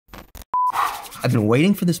I've been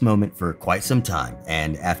waiting for this moment for quite some time,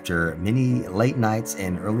 and after many late nights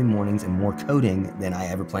and early mornings and more coding than I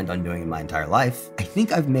ever planned on doing in my entire life, I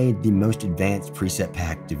think I've made the most advanced preset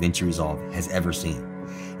pack Davinci Resolve has ever seen.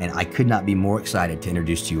 And I could not be more excited to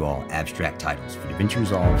introduce to you all abstract titles for Davinci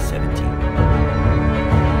Resolve 17.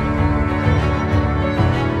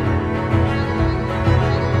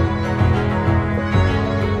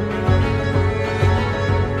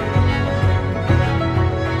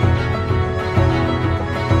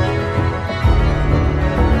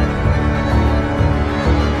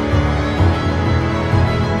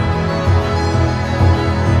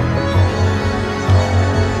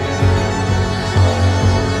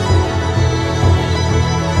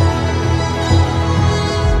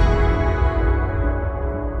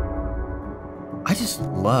 I just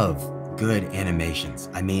love good animations.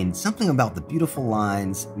 I mean, something about the beautiful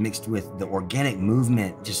lines mixed with the organic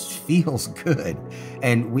movement just feels good.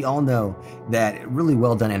 And we all know that really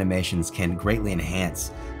well done animations can greatly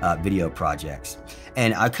enhance video projects.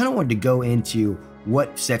 And I kind of wanted to go into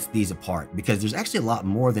what sets these apart, because there's actually a lot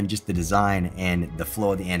more than just the design and the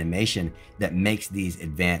flow of the animation that makes these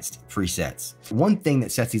advanced presets. One thing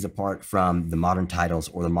that sets these apart from the modern titles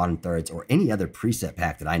or the modern thirds or any other preset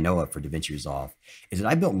pack that I know of for Davinci Resolve is that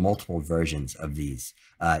I built multiple versions of these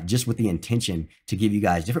just with the intention to give you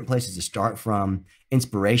guys different places to start from,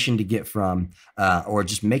 inspiration to get from, or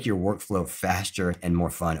just make your workflow faster and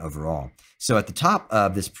more fun overall. So at the top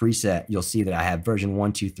of this preset, you'll see that I have version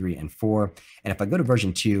 1, 2, 3, and 4. And if I go to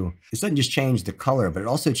version 2, this doesn't just change the color, but it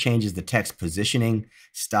also changes the text positioning,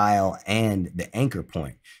 style, and the anchor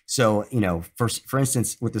point. So, you know, for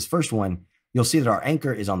instance, with this first one, you'll see that our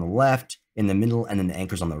anchor is on the left, in the middle, and then the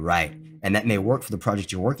anchor's on the right. And that may work for the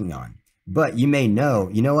project you're working on. But you may know,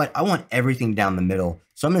 you know what, I want everything down the middle.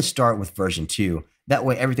 So I'm going to start with version 2. That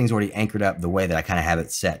way, everything's already anchored up the way that I kind of have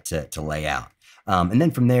it set to lay out. And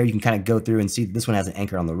then from there, you can kind of go through and see that this one has an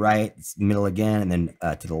anchor on the right, it's middle again, and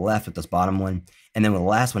then to the left with this bottom one. And then with the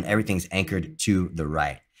last one, everything's anchored to the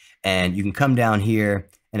right. And you can come down here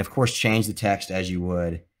and, of course, change the text as you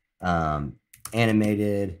would.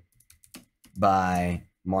 Animated by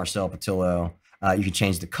Marcel Patillo. You can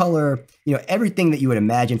change the color. You know, everything that you would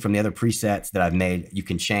imagine from the other presets that I've made, you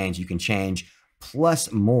can change. You can change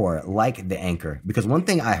plus more, like the anchor. Because one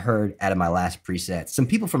thing I heard out of my last preset, some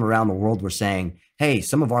people from around the world were saying, hey,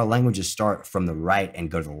 some of our languages start from the right and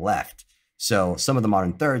go to the left. So some of the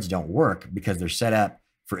modern thirds don't work because they're set up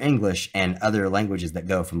for English and other languages that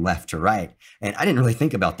go from left to right. And I didn't really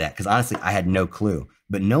think about that because honestly, I had no clue.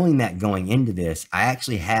 But knowing that going into this, I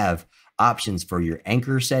actually have options for your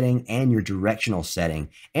anchor setting and your directional setting.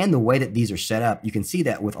 And the way that these are set up, you can see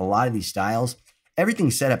that with a lot of these styles,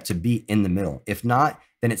 everything's set up to be in the middle. If not,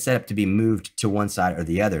 then it's set up to be moved to one side or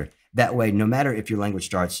the other. That way, no matter if your language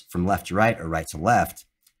starts from left to right or right to left,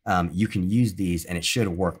 you can use these and it should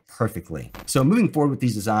work perfectly. So moving forward with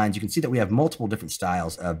these designs, you can see that we have multiple different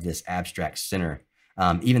styles of this abstract center.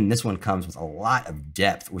 Even this one comes with a lot of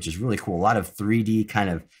depth, which is really cool. A lot of 3D kind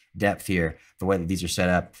of depth here, the way that these are set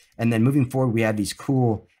up. And then moving forward, we have these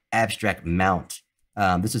cool abstract mount.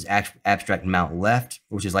 This is abstract mount left,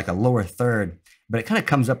 which is like a lower third, but it kind of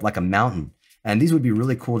comes up like a mountain. And these would be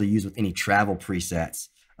really cool to use with any travel presets.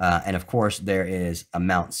 And of course, there is a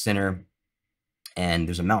mount center and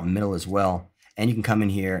there's a mount middle as well. And you can come in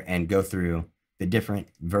here and go through the different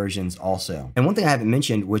versions also. And one thing I haven't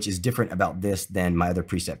mentioned, which is different about this than my other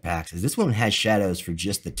preset packs, is this one has shadows for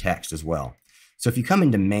just the text as well. So if you come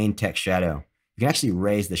into main text shadow, you can actually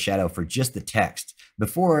raise the shadow for just the text.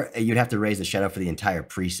 Before, you'd have to raise the shadow for the entire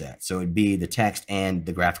preset. So it'd be the text and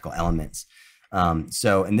the graphical elements.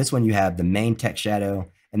 So in this one, you have the main text shadow,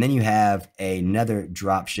 and then you have another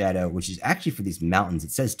drop shadow, which is actually for these mountains.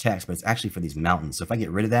 It says text, but it's actually for these mountains. So if I get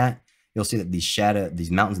rid of that, you'll see that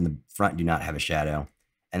these mountains in the front do not have a shadow.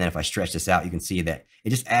 And then if I stretch this out, you can see that it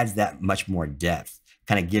just adds that much more depth,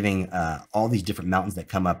 kind of giving all these different mountains that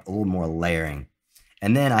come up a little more layering.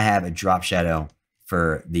 And then I have a drop shadow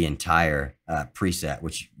for the entire preset,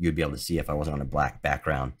 which you'd be able to see if I wasn't on a black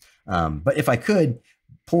background. But if I could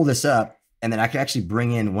pull this up, and then I could actually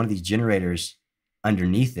bring in one of these generators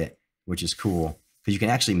underneath it, which is cool because you can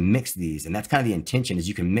actually mix these. And that's kind of the intention, is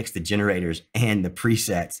you can mix the generators and the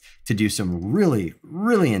presets to do some really,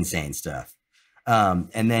 really insane stuff.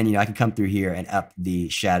 And then, you know, I can come through here and up the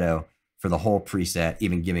shadow for the whole preset,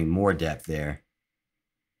 even giving more depth there.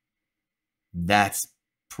 That's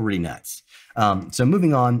pretty nuts. So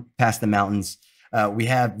moving on past the mountains, we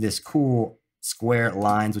have this cool square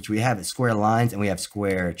lines, which we have square lines and we have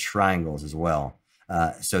square triangles as well.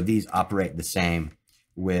 So these operate the same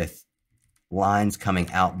with lines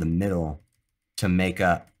coming out the middle to make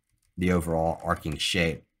up the overall arcing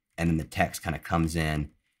shape. And then the text kind of comes in.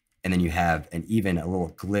 And then you have even a little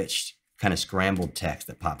glitched kind of scrambled text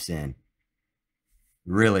that pops in.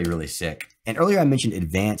 Really, really sick. And earlier I mentioned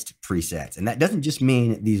advanced presets, and that doesn't just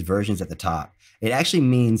mean these versions at the top. It actually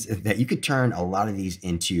means that you could turn a lot of these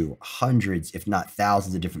into hundreds, if not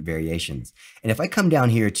thousands of different variations. And if I come down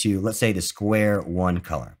here to, let's say, the square one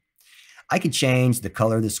color, I could change the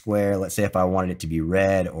color of the square. Let's say if I wanted it to be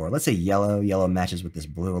red, or let's say yellow. Yellow matches with this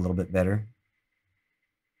blue a little bit better.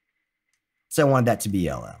 So I wanted that to be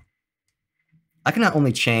yellow. I can not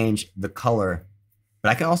only change the color, but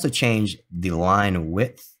I can also change the line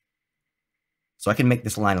width. So I can make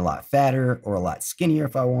this line a lot fatter or a lot skinnier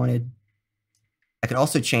if I wanted. I could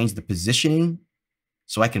also change the positioning.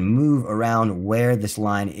 So I can move around where this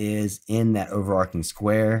line is in that overarching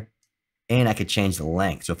square. And I could change the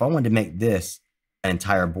length. So if I wanted to make this an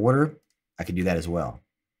entire border, I could do that as well.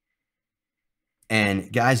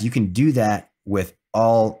 And guys, you can do that with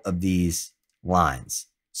all of these lines.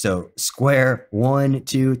 So square 1,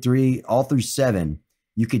 2, 3, all through 7,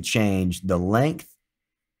 you could change the length,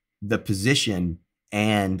 the position,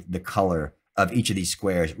 and the color of each of these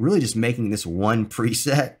squares, really just making this one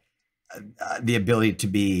preset the ability to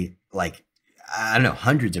be like, I don't know,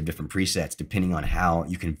 hundreds of different presets depending on how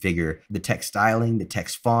you configure the text styling, the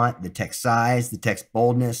text font, the text size, the text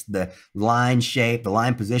boldness, the line shape, the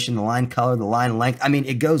line position, the line color, the line length. I mean,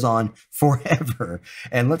 it goes on forever.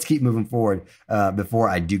 And let's keep moving forward before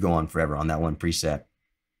I do go on forever on that one preset.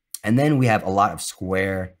 And then we have a lot of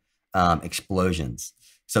square explosions.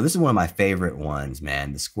 So this is one of my favorite ones,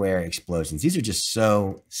 man, the square explosions. These are just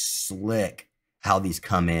so slick how these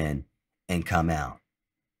come in and come out.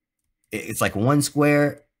 It's like one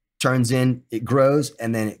square turns in, it grows,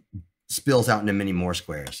 and then it spills out into many more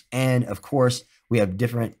squares. And of course, we have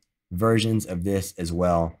different versions of this as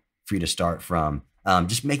well for you to start from.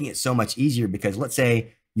 Just making it so much easier, because let's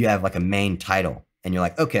say you have like a main title and you're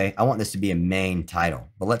like, okay, I want this to be a main title.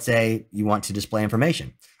 But let's say you want to display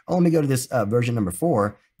information. Oh, let me go to this version number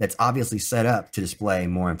 4 that's obviously set up to display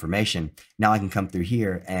more information. Now I can come through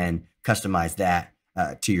here and customize that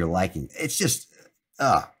to your liking. It's just,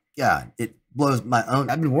 yeah, it blows my own.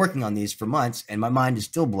 I've been working on these for months and my mind is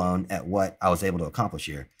still blown at what I was able to accomplish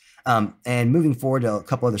here. And moving forward to a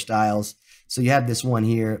couple other styles. So you have this one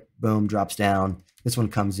here, boom, drops down. This one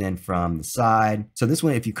comes in from the side. So this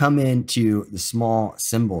one, if you come into the small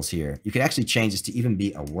symbols here, you could actually change this to even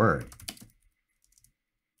be a word.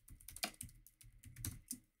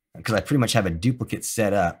 Because I pretty much have a duplicate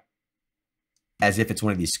set up as if it's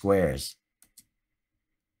one of these squares.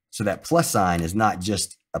 So that plus sign is not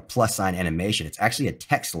just a plus sign animation. It's actually a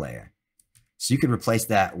text layer. So you could replace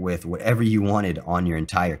that with whatever you wanted on your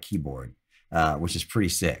entire keyboard, which is pretty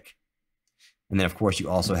sick. And then of course you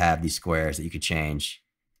also have these squares that you could change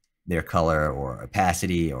their color or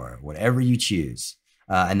opacity or whatever you choose.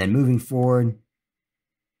 And then moving forward,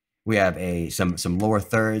 we have some lower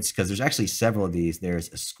thirds, because there's actually several of these. There's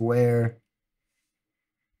a square,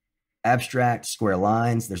 abstract square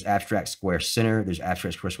lines, there's abstract square center, there's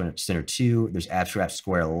abstract square center 2, there's abstract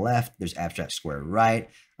square left, there's abstract square right.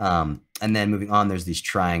 And then moving on, there's these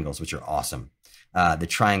triangles, which are awesome. The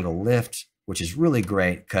triangle lift, which is really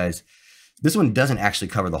great because this one doesn't actually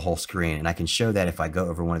cover the whole screen. And I can show that if I go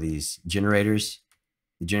over one of these generators,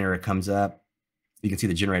 the generator comes up. You can see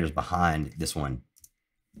the generators behind this one.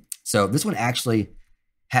 So this one actually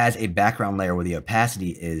has a background layer where the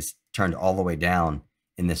opacity is turned all the way down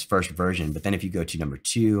in this first version. But then if you go to number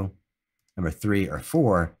 2, number 3, or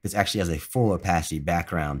 4, this actually has a full opacity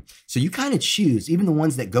background. So you kind of choose, even the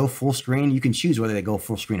ones that go full screen, you can choose whether they go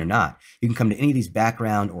full screen or not. You can come to any of these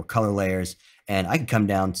background or color layers, and I can come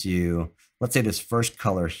down to, let's say this first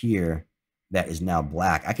color here that is now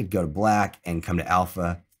black. I could go to black and come to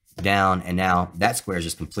alpha, down, and now that square is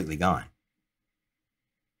just completely gone.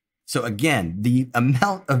 So again, the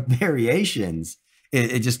amount of variations,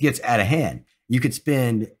 it just gets out of hand. You could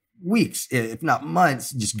spend weeks, if not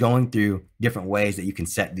months, just going through different ways that you can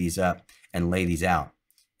set these up and lay these out.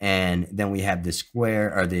 And then we have the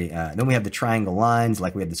square, or then we have the triangle lines,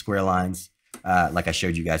 like we have the square lines, like I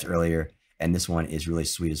showed you guys earlier. And this one is really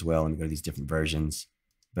sweet as well. Let me go to these different versions.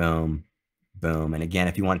 Boom, boom. And again,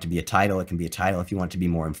 if you want it to be a title, it can be a title. If you want it to be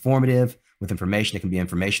more informative with information, it can be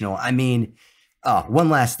informational. I mean, one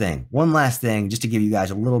last thing, just to give you guys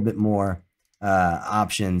a little bit more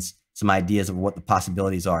options, some ideas of what the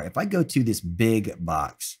possibilities are. If I go to this big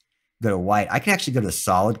box, go to white, I can actually go to the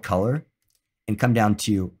solid color and come down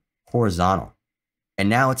to horizontal. And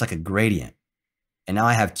now it's like a gradient. And now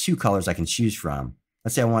I have 2 colors I can choose from.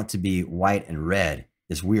 Let's say I want it to be white and red,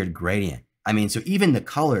 this weird gradient. I mean, so even the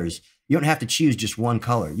colors, You don't have to choose just one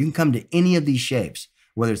color. You can come to any of these shapes,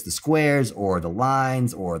 whether it's the squares or the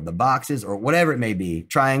lines or the boxes or whatever it may be,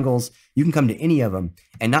 triangles. You can come to any of them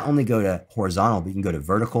and not only go to horizontal, but you can go to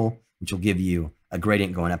vertical, which will give you a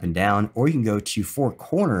gradient going up and down, or you can go to 4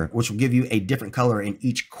 corner, which will give you a different color in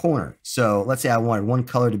each corner. So let's say I wanted one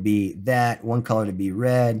color to be that, one color to be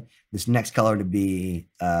red, this next color to be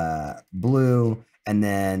blue, and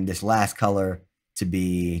then this last color to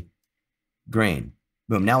be green.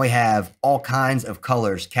 Boom. Now we have all kinds of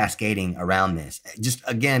colors cascading around this. Just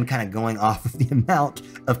again, kind of going off of the amount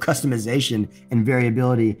of customization and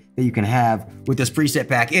variability that you can have with this preset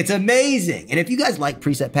pack. It's amazing. And if you guys like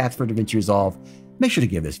preset packs for Davinci Resolve, make sure to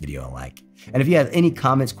give this video a like. And if you have any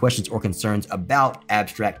comments, questions, or concerns about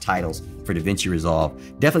abstract titles for Davinci Resolve,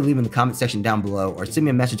 definitely leave them in the comment section down below or send me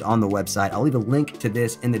a message on the website. I'll leave a link to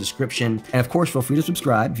this in the description. And of course, feel free to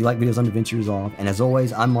subscribe if you like videos on Davinci Resolve. And as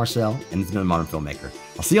always, I'm Marcel, and this has been Modern Filmmaker.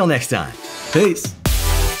 I'll see y'all next time. Peace.